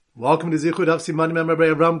Welcome to Zichud Daf Simanim Rabbi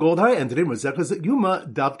Avram Goldhar, and today we're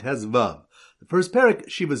Yoma Daf Tezvav. The first parak,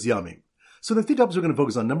 Shiva's Yami. So the three topics we're going to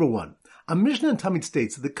focus on. Number one, a Mishnah in Tamid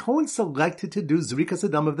states that the Kohen selected to do Zrikas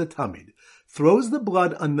Adam of the Tamid, throws the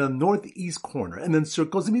blood on the northeast corner, and then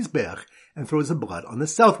circles the Mizbeach, and throws the blood on the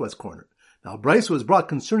southwest corner. Now, Bryce was brought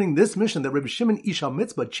concerning this mission that Rabbi Shimon Ish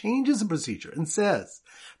Mitzvah changes the procedure and says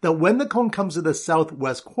that when the Kohen comes to the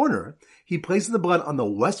southwest corner, he places the blood on the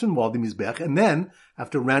western wall of the Mizbeach, and then,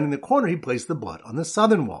 after rounding the corner, he places the blood on the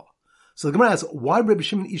southern wall. So the Gemara asks why Rabbi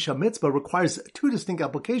Shimon Ish Mitzvah requires two distinct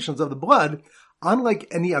applications of the blood, unlike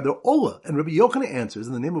any other Ola. And Rabbi Yochanan answers,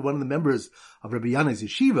 in the name of one of the members of Rabbi Yannai's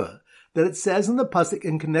yeshiva, that it says in the pasuk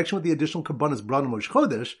in connection with the additional karbanos brought on Rosh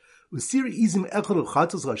Chodesh, Usir izim echad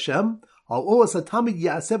uchatos Hashem, al olas hatamid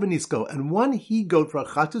ya'aseh v'nisko, and one he-goat for a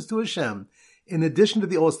chatos to Hashem, in addition to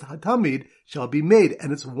the olas hatamid, shall be made,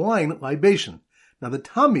 and its wine libation. Now the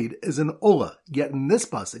tamid is an ola, yet in this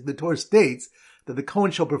pasuk, the Torah states that the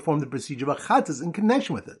Kohen shall perform the procedure of a chatos in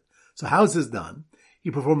connection with it. So how is this done? He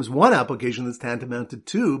performs one application that's tantamount to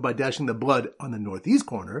two by dashing the blood on the northeast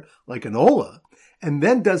corner, like an ola, and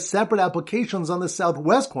then does separate applications on the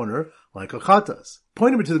southwest corner, like a chatas.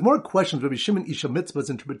 Pointing me to the more questions Rabbi Shimon Ish Mitzvah's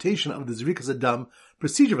interpretation of the Zrikas Adam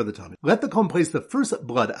procedure of the Talmud. Let the Kohen place the first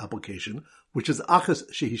blood application, which is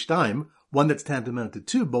achas shehishtaim, one that's tantamount to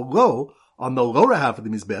two, below, on the lower half of the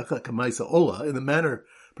Mizbech, kamaisa ola, in the manner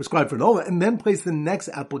prescribed for an ola, and then place the next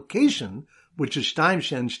application, which is shtaim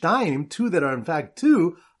shen shtaim, two that are in fact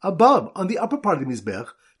two, above, on the upper part of the Mizbech,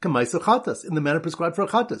 kamaisa chatas, in the manner prescribed for a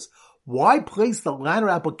chatas. Why place the latter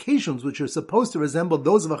applications, which are supposed to resemble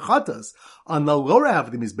those of a chatas, on the lower half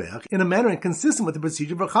of the Mizbeach in a manner inconsistent with the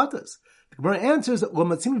procedure of a chatas? The Gemara answers,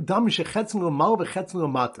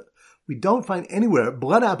 we don't find anywhere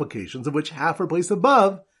blood applications of which half are placed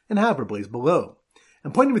above and half are placed below.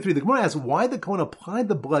 And point number three, the Gemara asks why the Kohen applied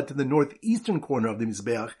the blood to the northeastern corner of the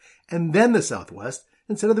Mizbeach and then the southwest,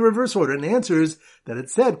 instead of the reverse order, and answers that it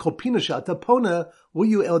said, all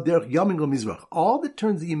the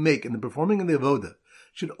turns that you make in the performing of the avoda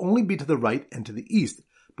should only be to the right and to the east.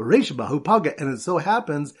 And it so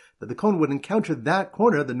happens that the Kohen would encounter that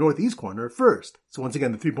corner, the northeast corner, first. So once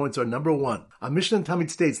again, the 3 points are: number one, a Mishnah in Tamid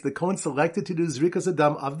states the Kohen selected to do Zrikas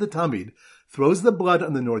Adam of the Tamid, throws the blood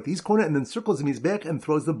on the northeast corner, and then circles the Mizbeach and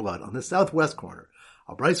throws the blood on the southwest corner.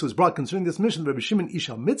 A Bryce was brought concerning this mission. Rabbi Shimon Ish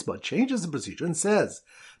Mitzvah changes the procedure and says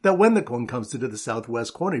that when the Kohen comes to the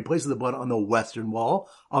southwest corner, he places the blood on the western wall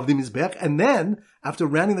of the Mizbeach, and then, after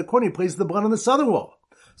rounding the corner, he places the blood on the southern wall.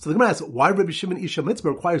 So the Gemara asks why Rabbi Shimon Ish Mitzvah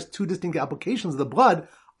requires two distinct applications of the blood,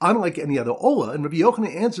 unlike any other Ola, and Rabbi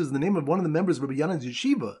Yochanan answers in the name of one of the members of Rabbi Yannai's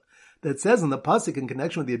yeshiva that says in the pasuk in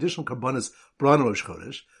connection with the additional karbanos brought on Rosh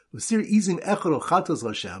Chodesh, Usir izim echad uchatos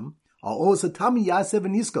Hashem, al olas hatamid ya'aseh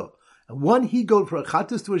v'nisko. And one he-goat for a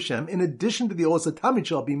chatas to Hashem, in addition to the olas tamid,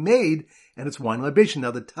 shall be made, and its wine libation. Now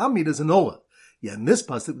the tamid is an ola. Yet in this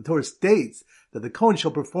pasuk, the Torah states that the Kohen shall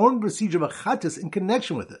perform the procedure of a chatas in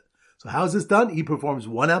connection with it. So how is this done? He performs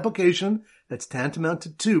one application that's tantamount to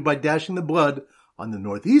two by dashing the blood on the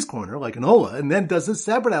northeast corner, like an ola, and then does the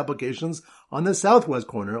separate applications on the southwest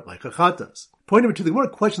corner, like a chatas. Point number two, the more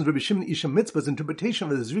questions Rabbi Shimon Ish Mitzvah's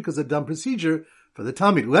interpretation of the Zrikas Adam procedure for the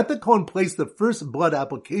Tamid. Let the Kohen place the first blood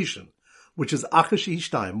application, which is achas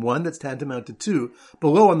shehishtaim, one that's tantamount to two,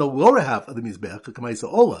 below on the lower half of the Mizbeach,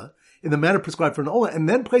 kamaisa ola, in the manner prescribed for an ola, and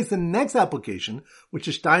then place the next application, which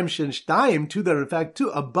is shtaim shen shtaim, two that are in fact two,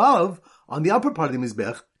 above on the upper part of the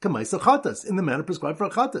Mizbeach, kamaisa chatas, in the manner prescribed for a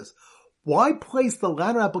chatas. Why place the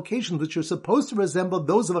latter applications, which are supposed to resemble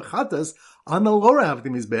those of a chatas, on the lower half of the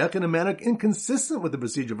Mizbeach in a manner inconsistent with the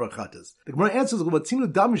procedure of a chatas? The Gemara answers,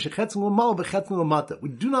 we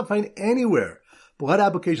do not find anywhere blood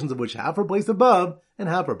applications of which half are placed above and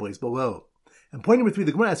half are placed below. And point number three,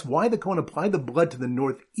 the Gemara asks why the Kohen applied the blood to the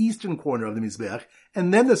northeastern corner of the Mizbeach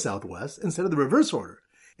and then the southwest instead of the reverse order.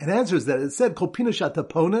 And answers that it said, all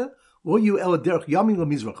the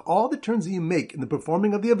turns that you make in the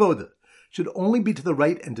performing of the avoda should only be to the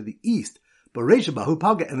right and to the east. And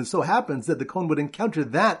it so happens that the Kohen would encounter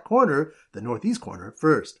that corner, the northeast corner,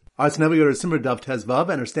 first. Alright, so now we go to Simmer Daf Tezvav,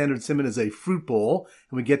 and our standard simon is a fruit bowl,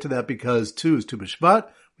 and we get to that because 2 is Tu B'Shvat.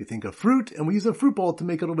 We think of fruit, and we use a fruit bowl to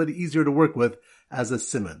make it a little bit easier to work with as a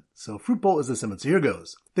simon. So fruit bowl is a simon. So here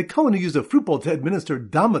goes. The Kohen who used a fruit bowl to administer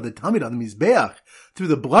Dama, the Tamid, on the Mizbeach, through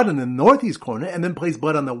the blood in the northeast corner, and then place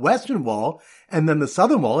blood on the western wall, and then the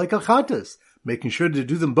southern wall like a chatas, making sure to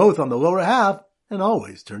do them both on the lower half, and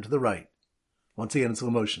always turn to the right. Once again in slow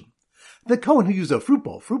motion. The Kohen who used a fruit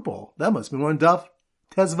bowl, that must be more in Daf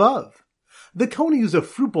Tezvav. The Kohen used a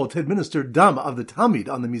fruit bowl to administer dam of the Tamid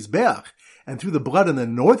on the Mizbeach, and threw the blood in the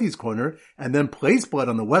northeast corner, and then placed blood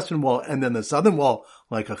on the western wall and then the southern wall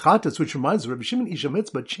like a chatas, which reminds Rabbi Shimon Ish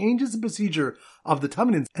HaMitzvah changes the procedure of the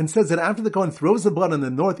Tamid and says that after the Kohen throws the blood on the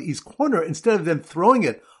northeast corner, instead of then throwing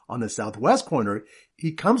it on the southwest corner,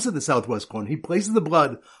 he comes to the southwest corner, he places the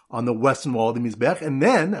blood on the western wall of the Mizbech, and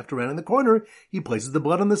then, after rounding the corner, he places the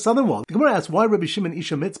blood on the southern wall. The Gemara asks why Rabbi Shimon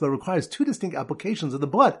Ish HaMitzvah requires two distinct applications of the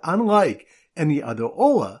blood, unlike any other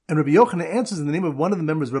ola. And Rabbi Yochanan answers in the name of one of the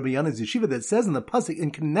members of Rabbi Yannai's yeshiva that says in the pasuk,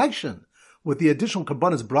 in connection with the additional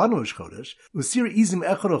karbanos brano Rosh Chodesh, usir izim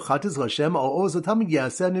echad chatas l'Hashem al oz hatamid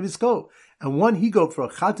yaseh nevisko, and one he-goat for a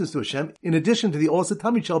chatas to Hashem, in addition to the oz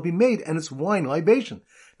hatamid shall be made and its wine libation.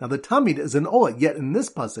 Now the tamid is an ola, yet in this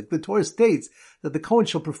pasuk the Torah states that the Kohen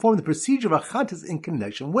shall perform the procedure of a chatas in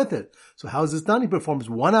connection with it. So how is this done? He performs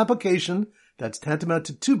one application, that's tantamount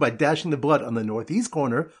to two, by dashing the blood on the northeast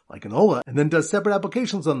corner, like an ola, and then does separate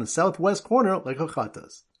applications on the southwest corner, like a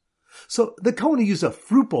chatas. So the Kohen used a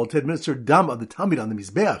fruit bowl to administer dam of the Tamid on the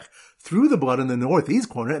Mizbeach, threw the blood in the northeast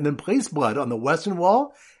corner, and then placed blood on the western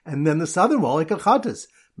wall, and then the southern wall, like a chatas,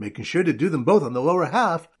 making sure to do them both on the lower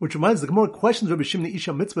half, which reminds the Gemara questions Rabbi Shimon Ish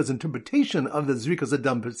HaMitzvah's interpretation of the Zrikas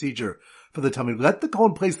Adam procedure. For the Tamid, let the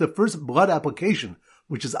Kohen place the first blood application,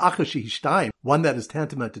 which is achashi hishtaim, one that is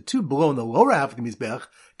tantamount to two, below in the lower half of the Mizbech,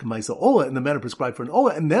 k'maisa ola, in the manner prescribed for an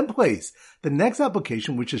ola, and then place the next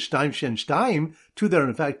application, which is shtaim shen shtaim, two that are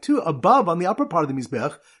in fact two, above on the upper part of the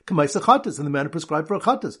Mizbech, k'maisa chatas, in the manner prescribed for a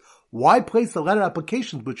chatas. Why place the latter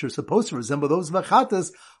applications, which are supposed to resemble those of a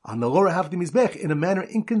chatas, on the lower half of the Mizbech in a manner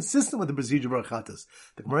inconsistent with the procedure of a chatas?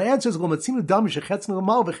 The Gemara answers,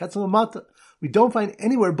 we don't find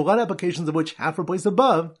anywhere blood applications of which half are placed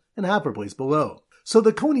above and half are placed below. So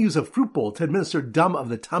the Kohen used a fruit bowl to administer dam of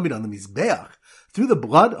the Tamid on the Mizbeach, threw the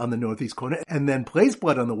blood on the northeast corner, and then placed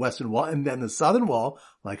blood on the western wall and then the southern wall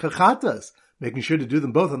like a chatas, making sure to do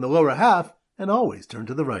them both on the lower half and always turn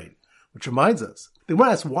to the right. Which reminds us, the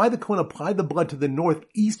Gemara asks why the Kohen applied the blood to the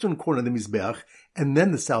northeastern corner of the Mizbeach and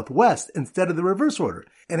then the southwest instead of the reverse order,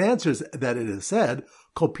 and answers that it is said,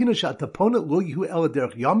 Kol pina she'ataponet lo yihu ela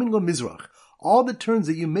derech yamin lo mizrach. All the turns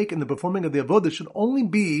that you make in the performing of the avodah should only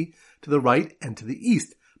be to the right and to the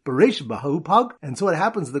east. Beresh b'ha'u pag. And so it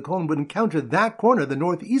happens that the Kohen would encounter that corner, the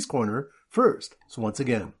northeast corner, first. So once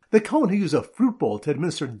again, the Kohen who used a fruit bowl to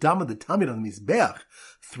administer dam of the Tamid on the Mizbeach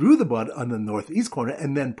threw the blood on the northeast corner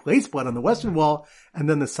and then placed blood on the western wall and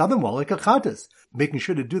then the southern wall like a chatas, making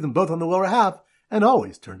sure to do them both on the lower half and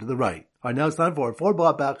always turn to the right. All right, now it's time for our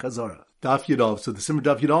 4-block back Chazorah. Daf Yudov. So the Simmer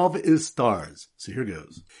Daf Yudov is stars. So here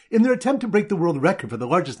goes. In their attempt to break the world record for the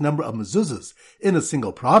largest number of mezuzahs in a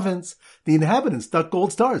single province, the inhabitants stuck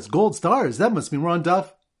gold stars. Gold stars, that must mean we're on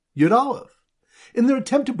Daf Yudov. In their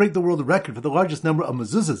attempt to break the world record for the largest number of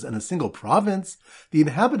mezuzahs in a single province, the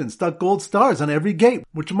inhabitants stuck gold stars on every gate,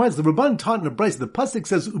 which reminds the Rabban taught in a brayso. The pasuk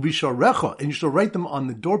says ubisharecha, and you shall write them on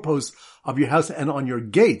the doorposts of your house and on your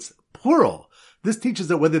gates, plural. This teaches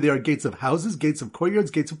that whether they are gates of houses, gates of courtyards,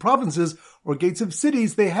 gates of provinces, or gates of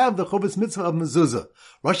cities, they have the chovas mitzvah of mezuzah.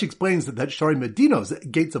 Rashi explains that shari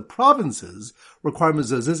medinos, gates of provinces, require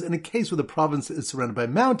mezuzahs in a case where the province is surrounded by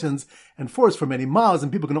mountains and forests for many miles,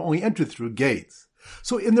 and people can only enter through gates.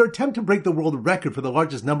 So in their attempt to break the world record for the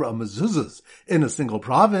largest number of mezuzahs in a single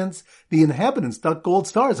province, the inhabitants stuck gold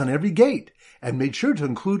stars on every gate, and made sure to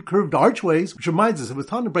include curved archways, which reminds us, it was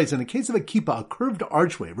taught in Braisa, in the case of a kippah, a curved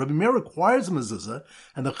archway, Rabbi Meir requires a mezuzah,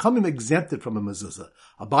 and the Chamim exempted from a mezuzah.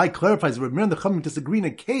 Abai clarifies that Rabbi Meir and the Chamim disagree in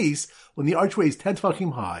a case when the archway is 10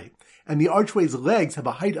 tefachim high, and the archway's legs have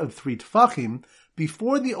a height of 3 tefachim,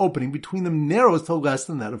 before the opening between them narrows to less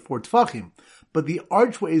than that of 4 tefachim. But the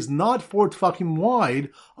archway is not 4 tefachim wide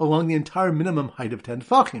along the entire minimum height of 10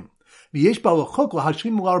 tefachim.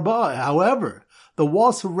 However, the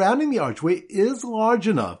wall surrounding the archway is large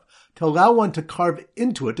enough to allow one to carve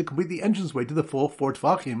into it to complete the entranceway to the full 4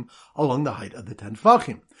 tefachim along the height of the 10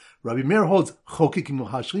 tefachim. Rabbi Meir holds chokikim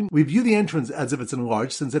l'hashrim. We view the entrance as if it's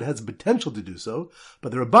enlarged since it has the potential to do so,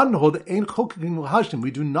 but the Rabbanan hold ein chokikim l'hashrim.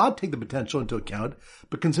 We do not take the potential into account,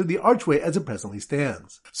 but consider the archway as it presently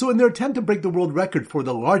stands. So in their attempt to break the world record for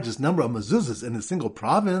the largest number of mezuzahs in a single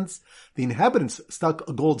province, the inhabitants stuck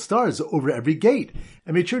gold stars over every gate,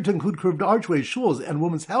 and made sure to include curved archways, shuls, and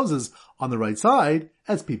women's houses on the right side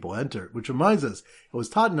as people enter. Which reminds us, It was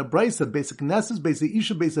taught in a brisa, basic Knesses, basic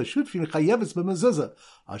Isha, basic Shutfin, Chayevis, b'mezuzah.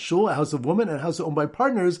 A shul, a house of women, and a house owned by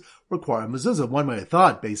partners require a mezuzah. One might have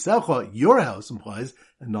thought, Beisecha, your house implies,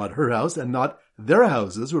 and not her house, and not their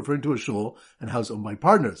houses, referring to a shul and house owned by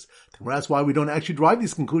partners. That's why we don't actually drive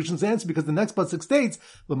these conclusions. Answer because the next pasuk states,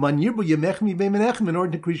 in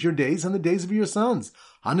order to increase your days and the days of your sons.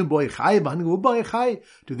 Do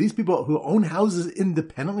these people who own houses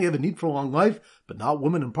independently have a need for a long life, but not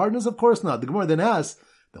women and partners? Of course not. The Gemara then asks,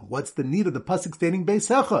 then what's the need of the pasuk stating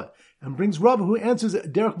Beisecha? And brings Rav, who answers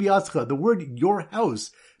Derech Biascha. The word your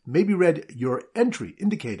house may be read your entry,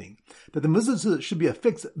 indicating that the mezuzah should be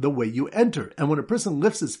affixed the way you enter. And when a person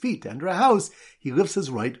lifts his feet to enter a house, he lifts his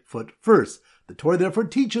right foot first. The Torah therefore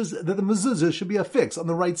teaches that the mezuzah should be affixed on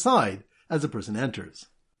the right side as a person enters.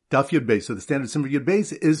 Daf Yud Beis. So the standard symbol Yud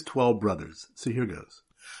Beis is 12 brothers. So here goes.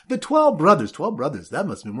 The 12 brothers, that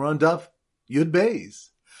must mean we're on Daf Yud Beis.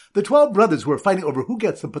 The 12 brothers who are fighting over who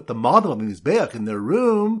gets to put the model of the Mizbeach in their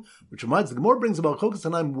room, which reminds the Gemara brings about Chokas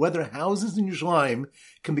Tanaim whether houses in Yerushalayim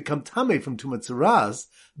can become Tameh from Tumat Tzaras,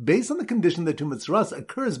 based on the condition that Tumat Tzaras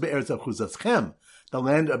occurs Be'eretz Achuzaschem, the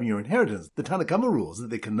land of your inheritance. The Tanna Kama rules that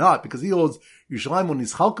they cannot, because he holds Yerushalayim when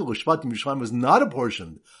Nischalkel Shvatim, Yerushalayim was not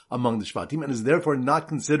apportioned among the Shvatim and is therefore not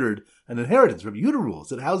considered an inheritance. Rabbi Yehuda rules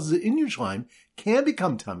that houses in Yerushalayim can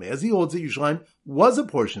become Tameh, as he holds that Yerushalayim was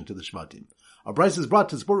apportioned to the Shvatim. A brisa is brought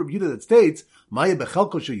to support Rabbi Yehuda that states, Maya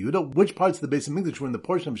bechelko shel Yehuda, which parts of the base of Mikdash were in the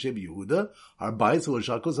portion of Shevi Yehuda, are Bayis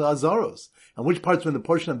Shakos Azaros, and which parts were in the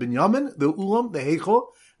portion of Binyamin, the Ulam, the Heichel,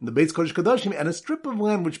 and the Beis Kodesh Kodashim, and a strip of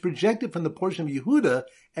land which projected from the portion of Yehuda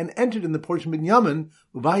and entered in the portion of Binyamin,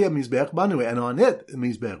 Uvaya Mizbeach Banu, and on it the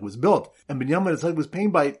Mizbeach was built. And Binyamin itself was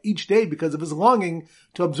pained by it each day because of his longing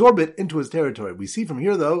to absorb it into his territory. We see from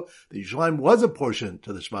here, though, that Yerushalayim was a portion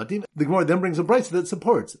to the Shvatim. The Gemara then brings a brisa that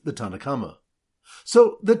supports the Tanna Kama.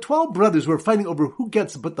 So the 12 brothers who were fighting over who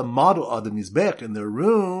gets to put the model of the Mizbeach in their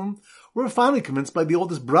room were finally convinced by the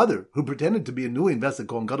oldest brother, who pretended to be a newly invested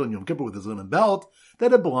Kohen Gadol in Yom Kippur with his linen belt,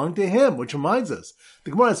 that it belonged to him, which reminds us,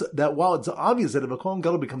 the Gemara says that while it's obvious that if a Kohen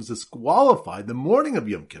Gadol becomes disqualified the morning of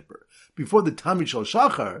Yom Kippur, before the Tamid Shel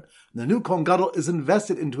Shachar, the new Kohen Gadol is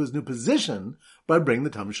invested into his new position by bringing the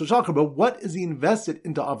Tamid Shel Shachar. But what is he invested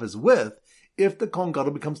into office with if the Kohen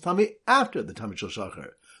Gadol becomes Tamid after the Tamid Shel Shachar?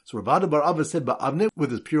 So Rav Ada bar Abba said Ba'avne with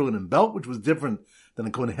his pure linen belt, which was different than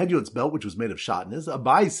the Kohen Hedyot's belt, which was made of shatnez.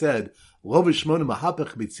 Abai said, Lo v'shmona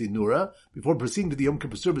mahapech b'tzinura. Before proceeding to the Yom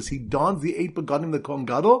Kippur service, he dons the 8 begadim of the Kohen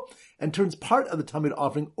Gadol and turns part of the Tamid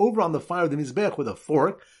offering over on the fire of the Mizbeach with a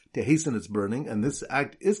fork to hasten its burning, and this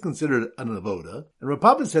act is considered an avoda. And Rav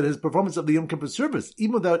Papa said his performance of the Yom Kippur service,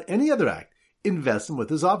 even without any other act, invests him with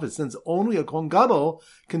his office, since only a Kohen Gadol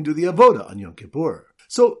can do the avoda on Yom Kippur.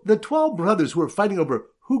 So the 12 brothers who were fighting over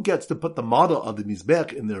who gets to put the model of the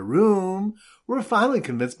Mizbeach in their room were finally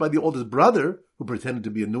convinced by the oldest brother, who pretended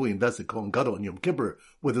to be a newly invested Kohen Gadol in Yom Kippur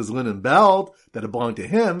with his linen belt that it belonged to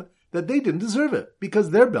him, that they didn't deserve it,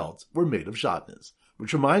 because their belts were made of shatnez.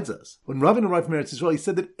 Which reminds us, when Ravin arrived from Eretz Yisrael, he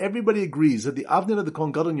said that everybody agrees that the avnet of the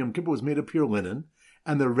Kohen Gadol in Yom Kippur was made of pure linen,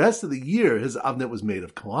 and the rest of the year his avnet was made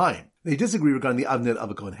of kalaim. They disagree regarding the avnet of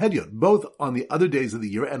a Kohen Hedyot, both on the other days of the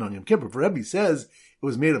year and on Yom Kippur. For Rebbe says it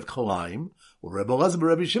was made of kalaim, while Rebbe Elazar bar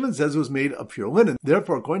Rebbe Shimon says it was made of pure linen.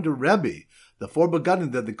 Therefore, according to Rebbe, the 4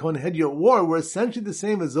 begadim that the Kohen Hedyot wore were essentially the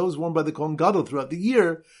same as those worn by the Kohen Gadol throughout the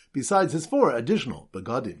year, besides his 4 additional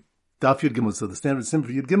begadim. Daf Yud Gimel. So the standard symbol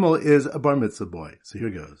for Yud Gimel is a bar mitzvah boy. So here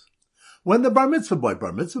goes. When the bar mitzvah boy,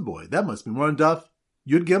 that must be more on Daf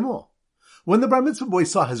Yud Gimel. When the bar mitzvah boy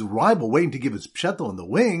saw his rival waiting to give his pshetel in the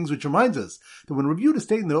wings, which reminds us that when Rabbi Yehuda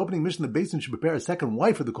stated in the opening mission the basin should prepare a second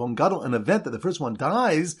wife for the Kohen Gadol, an event that the first one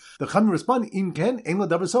dies, the Chachamim respond, Im ken, ein lo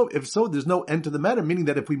davar so. If so, there's no end to the matter, meaning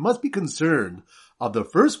that if we must be concerned of the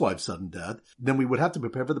first wife's sudden death, then we would have to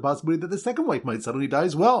prepare for the possibility that the second wife might suddenly die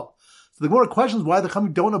as well. So the Gemara questions why the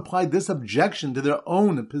Chachamim don't apply this objection to their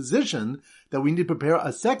own position, that we need to prepare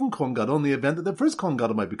a second Kohen Gadol in the event that the first Kohen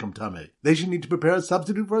Gadol might become Tameh. They should need to prepare a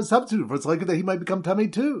substitute, for it's likely that he might become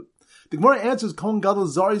Tameh too. The Gemara answers Kohen Gadol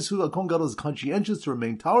Zarisu, a Kohen Gadol is conscientious to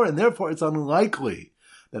remain Tahor, and therefore it's unlikely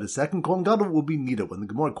that a second Kohen Gadol will be needed. When the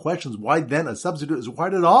Gemara questions why then a substitute is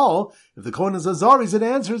required at all, if the Kohen is a Zaris, it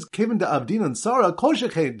answers, Kevin de Avdin and Sarah, Kol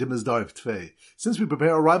Shechei de Mizdarif Tfei. Since we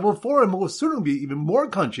prepare a rival for him, we'll certainly be even more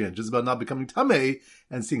conscientious about not becoming Tameh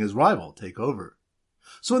and seeing his rival take over.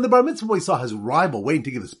 So when the bar mitzvah boy saw his rival waiting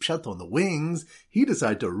to give his pshetel on the wings, he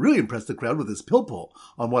decided to really impress the crowd with his pilpul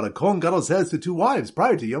on what a Kohen Gadol says to 2 wives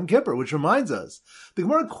prior to Yom Kippur, which reminds us, the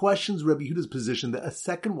Gemara questions Rabbi Yehuda's position that a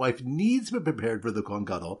second wife needs to be prepared for the Kohen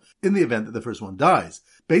Gadol in the event that the first one dies.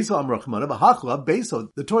 Beso Amrachmana Bahachla, Beso.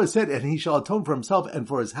 The Torah said, and he shall atone for himself and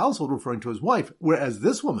for his household, referring to his wife, whereas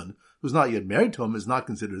this woman, who's not yet married to him, is not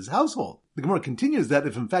considered his household. The Gemara continues that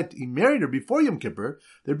if in fact he married her before Yom Kippur,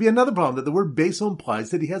 there'd be another problem, that the word Beso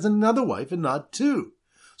implies that he has another wife and not two.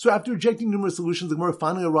 So after rejecting numerous solutions, the Gemara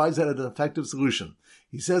finally arrives at an effective solution.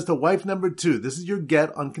 He says to wife number 2, this is your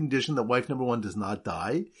get on condition that wife number 1 does not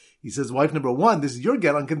die. He says, wife number 1, this is your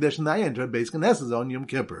get on condition that I enter a Beis Knesset on Yom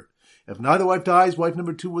Kippur. If neither wife dies, wife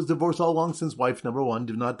number 2 was divorced all along since wife number 1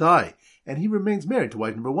 did not die. And he remains married to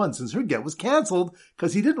wife number 1 since her get was canceled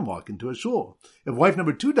because he didn't walk into a shul. If wife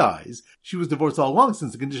number 2 dies, she was divorced all along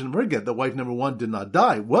since the condition of her get that wife number 1 did not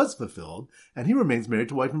die was fulfilled, and he remains married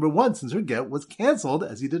to wife number 1 since her get was canceled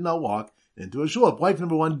as he did not walk into a shul. If wife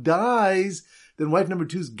number 1 dies, then wife number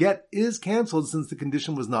 2's get is canceled since the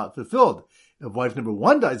condition was not fulfilled. If wife number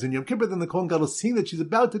 1 dies in Yom Kippur, then the Kohen Gadol, seeing that she's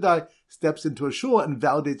about to die, steps into a shul and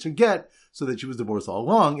validates her get so that she was divorced all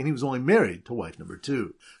along and he was only married to wife number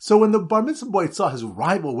 2. So when the bar mitzvah boy saw his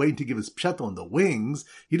rival waiting to give his pshetel in the wings,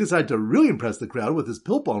 he decided to really impress the crowd with his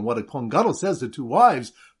pilpul on what a Kohen Gadol says to 2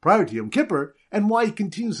 wives prior to Yom Kippur and why he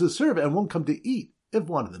continues to serve and won't come to eat if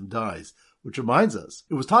one of them dies. Which reminds us,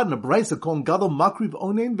 it was taught in a brayso, Kohen Gadol makriv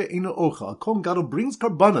onen ve'eno ocha. A Kohen Gadol brings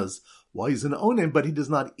karbanas while he's in onen, but he does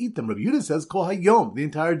not eat them. Rabbi Yehuda says kol hayom, the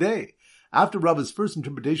entire day. After Rabbi's first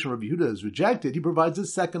interpretation, Rabbi Yehuda is rejected, he provides a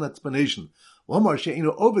second explanation. Lomar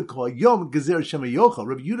she'eno ovid kol hayom gezer shemayocha.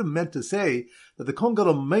 Rabbi Yehuda meant to say that the Kohen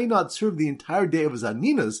Gadol may not serve the entire day of his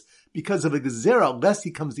aninas because of a gezerah, lest he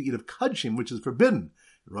comes to eat of kadshim, which is forbidden.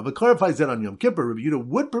 Rabbi clarifies that on Yom Kippur, Rabbi Yehuda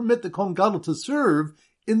would permit the Kohen Gadol to serve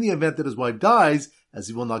in the event that his wife dies, as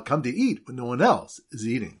he will not come to eat when no one else is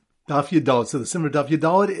eating. Daf Yadalit. So the simmer Daf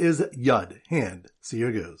Yadalit is Yud, hand. So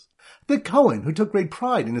here goes. The Kohen who took great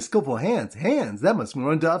pride in his skillful hands, that must be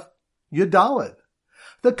on Daf Yadalit.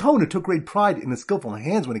 The Kohen who took great pride in his skillful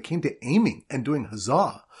hands when it came to aiming and doing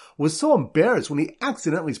huzzah was so embarrassed when he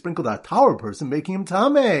accidentally sprinkled a tower person, making him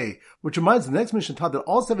tameh. Which reminds the next mission taught that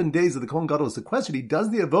all 7 days of the Kohen Gadol is sequestered, he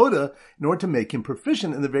does the avoda in order to make him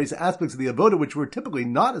proficient in the various aspects of the avoda which were typically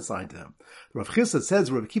not assigned to him. Rav Chisda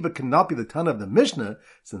says Rav Kiva cannot be the Tana of the Mishnah,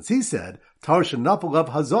 since he said, Tower shenafel lav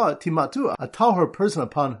hazah timatu, a tower person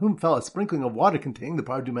upon whom fell a sprinkling of water containing the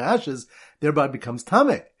paraduma ashes, thereby becomes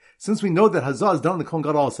tameh. Since we know that Hazah is done in the Kohen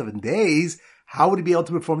Gadol all 7 days, how would he be able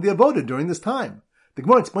to perform the avoda during this time? The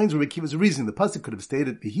Gemara explains Rabbi Akiva's reasoning. The pasuk could have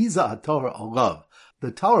stated, "V'hiza hatoher alav."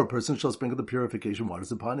 The tower person shall sprinkle the purification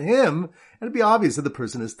waters upon him, and it'd be obvious that the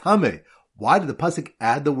person is tameh. Why did the pasuk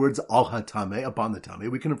add the words al hatameh upon the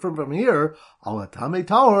tameh? We can infer from here, al hatameh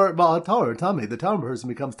tower, v'al hatoher tameh. The tower person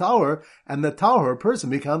becomes tower, and the tower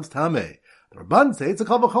person becomes tameh. The Rabban say it's a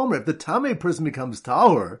kal v'chomer. If the tameh person becomes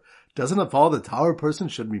tower, doesn't it follow the tower person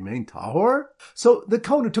should remain tahor? So the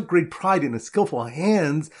Kohen who took great pride in his skillful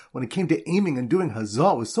hands when it came to aiming and doing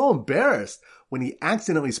hazah was so embarrassed when he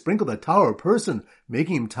accidentally sprinkled a tower person,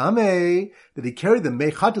 making him tameh, that he carried the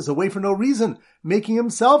mechatas away for no reason, making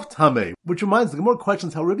himself tameh. Which reminds the Gemara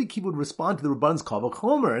questions how Rabbi Akiva would respond to the Rabban's kal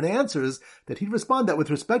v'chomer, and answers that he'd respond that with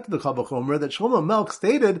respect to the kal v'chomer that Shlomo Melch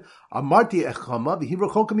stated, Amarti echama v'hi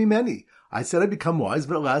rechoka mimeni. I said I become wise,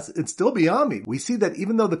 but alas, it's still beyond me. We see that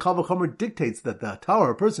even though the kal v'chomer dictates that the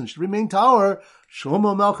tower person should remain tower,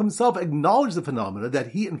 Shlomo Melch himself acknowledged the phenomena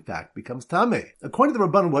that he in fact becomes tameh. According to the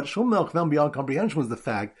Rabban, what Shlomo Melch found beyond comprehension was the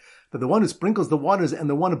fact that the one who sprinkles the waters and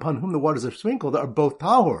the one upon whom the waters are sprinkled are both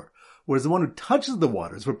tahor, whereas the one who touches the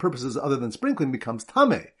waters for purposes other than sprinkling becomes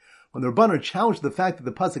tameh. When the Rabban challenged the fact that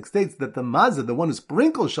the pasuk states that the mazah, the one who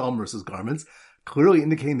sprinkles Shalmer's garments, clearly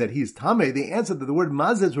indicating that he is tameh, they answered that the word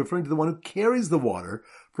mazah is referring to the one who carries the water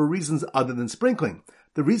for reasons other than sprinkling.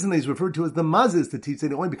 The reason that he's referred to as the mazah is to teach that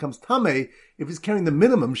he only becomes tameh if he's carrying the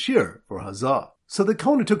minimum shear for hazah. So the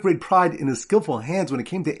Kohen who took great pride in his skillful hands when it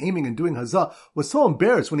came to aiming and doing hazah was so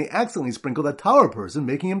embarrassed when he accidentally sprinkled a tower person,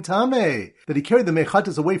 making him tameh, that he carried the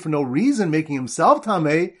mechatas away for no reason, making himself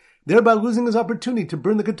tameh, thereby losing his opportunity to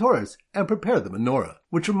burn the ketores and prepare the menorah.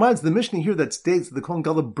 Which reminds the Mishnah here that states that the Kohen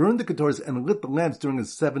Gadol burned the ketores and lit the lamps during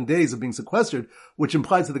his 7 days of being sequestered, which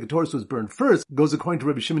implies that the ketores was burned first, goes according to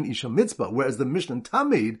Rabbi Shimon Isha Mitzvah, whereas the Mishnah in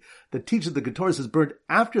Tamid that teaches the ketores is burned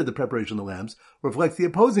after the preparation of the lamps reflects the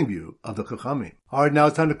opposing view of the Chachamim. Alright, now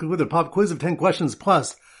it's time to conclude the pop quiz of 10 questions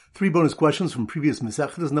plus 3 bonus questions from previous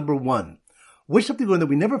Masechtas. Number 1. Which have to learn that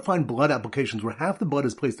we never find blood applications where half the blood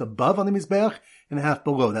is placed above on the Mizbeach and half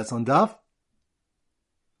below? That's on Daf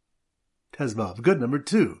Tezvav. Good. Number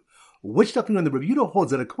 2. Which have to learn that Rabbi Yehuda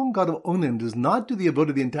holds that a Kohen Gadol Onen does not do the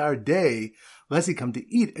avodah the entire day lest he come to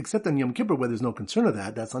eat, except on Yom Kippur where there's no concern of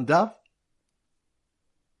that? That's on Daf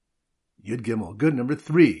Yud Gimel. Good. Number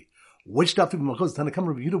 3. Which daf in Malchus Tanakam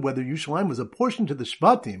reviewed whether Yerushalayim was a portion to the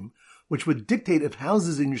Shvatim, which would dictate if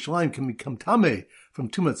houses in Yerushalayim can become tameh from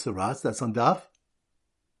Tumat Saras. That's on daf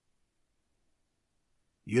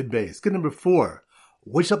Yud Beis. Good number 4.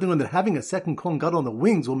 Which something when that having a second Kohen Gadol on the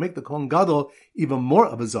wings will make the Kohen Gadol even more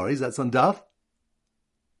of a Zaris. That's on daf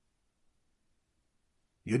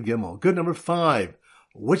Yud Gimel. Good number 5.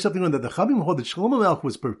 Which something when that the Chavim hold that Shlomo Melech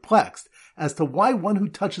was perplexed as to why one who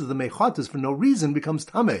touches the Mechatas for no reason becomes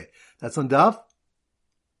tameh. That's on daf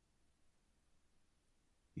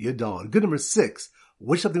Yud Daled. Good number 6.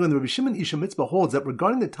 Which something when the Rabbi Shimon Isha Mitzvah holds that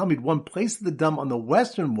regarding the Talmud, one places the dam on the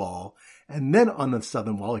western wall and then on the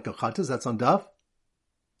southern wall like a Chatas. That's on daf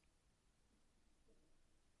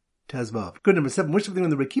Tezvav. Good number 7. Which something when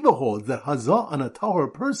the Rekiva holds that Hazah on a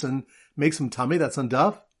tahor person makes him tameh. That's on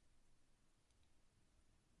daf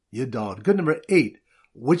Yud Daled. Good number 8.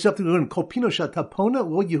 Which something when Kopino Shatapona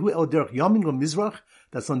lo Yehu El Derech Yamin lo Mizrach.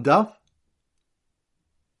 That's on daf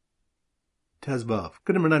Tezvav.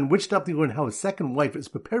 Good number 9. Which daf do you learn how a second wife is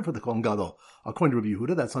prepared for the Kohen Gadol? According to Rabbi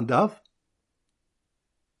Yehuda, that's on daf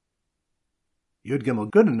Yud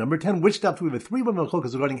Gimel. Good. And number 10. Which daf do we have a 3-1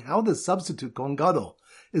 machlokas regarding how the substitute Kohen Gadol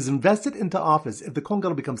is invested into office if the Kohen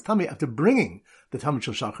Gadol becomes tameh after bringing the Talmud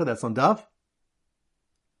Shel Shachar? That's on daf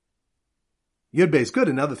Yud Beis. Good.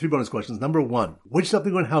 And now the 3 bonus questions. Number 1. Which daf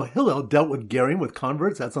do we learn how Hillel dealt with Gerim, with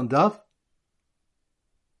converts? That's on daf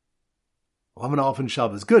Laman Aleph and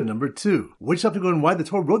Shabbos. Good. Number 2. Which daf do we learn why the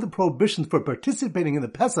Torah wrote the prohibitions for participating in the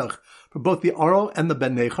Pesach for both the Aro and the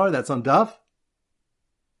Ben Nechar? That's on daf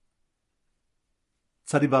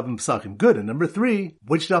Tzadivav and Pesachim. Good. And number 3.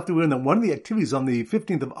 Which daf do we learn that one of the activities on the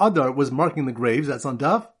 15th of Adar was marking the graves? That's on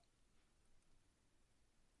daf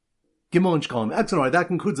Gimel and Shkalim. Excellent. All right, that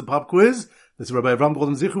concludes the pop quiz. This is Rabbi Avram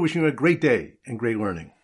Golden Zichu wishing you a great day and great learning.